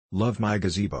Love my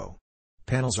gazebo.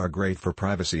 Panels are great for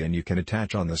privacy and you can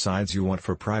attach on the sides you want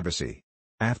for privacy.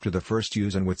 After the first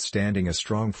use and withstanding a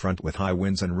strong front with high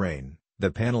winds and rain,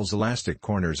 the panel's elastic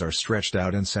corners are stretched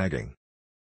out and sagging.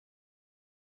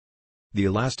 The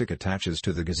elastic attaches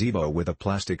to the gazebo with a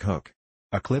plastic hook.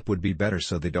 A clip would be better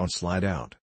so they don't slide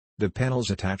out. The panels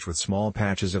attach with small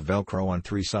patches of Velcro on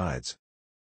 3 sides.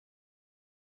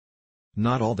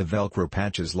 Not all the Velcro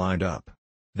patches lined up.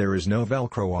 There is no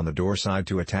Velcro on the door side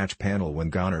to attach panel when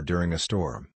gone or during a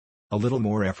storm. A little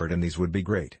more effort and these would be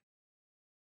great.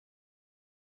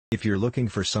 If you're looking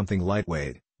for something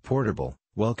lightweight, portable,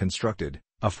 well-constructed,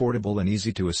 affordable and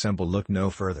easy to assemble, look no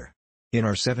further. In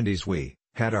our 70s we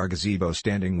had our gazebo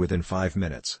standing within 5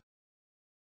 minutes.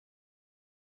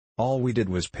 All we did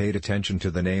was paid attention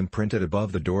to the name printed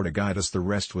above the door to guide us. The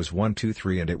rest was 1 2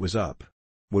 3 and it was up.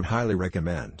 Would highly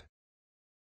recommend.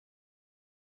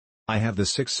 I have the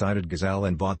 6-sided Gazelle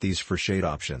and bought these for shade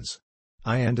options.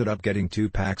 I ended up getting 2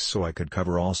 packs so I could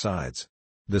cover all sides.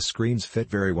 The screens fit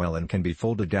very well and can be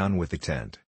folded down with the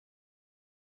tent.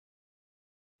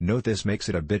 Note this makes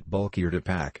it a bit bulkier to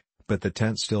pack, but the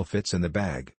tent still fits in the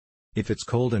bag. If it's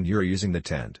cold and you're using the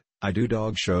tent, I do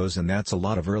dog shows and that's a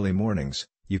lot of early mornings,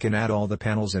 you can add all the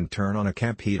panels and turn on a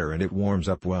camp heater and it warms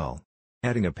up well.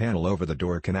 Adding a panel over the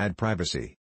door can add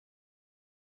privacy.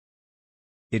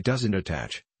 It doesn't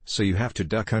attach, so you have to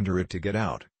duck under it to get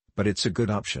out, but it's a good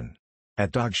option.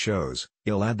 At dog shows,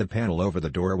 I'll add the panel over the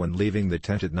door when leaving the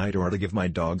tent at night or to give my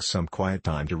dogs some quiet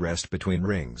time to rest between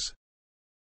rings.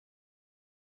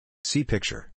 See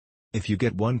picture. If you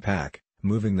get 1 pack,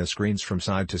 moving the screens from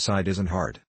side to side isn't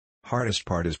hard. Hardest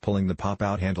part is pulling the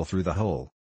pop-out handle through the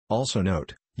hole. Also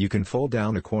note, you can fold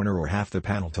down a corner or half the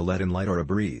panel to let in light or a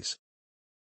breeze.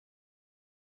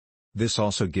 This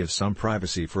also gives some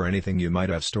privacy for anything you might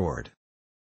have stored.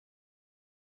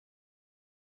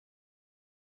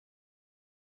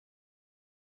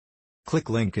 Click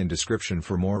link in description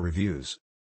for more reviews.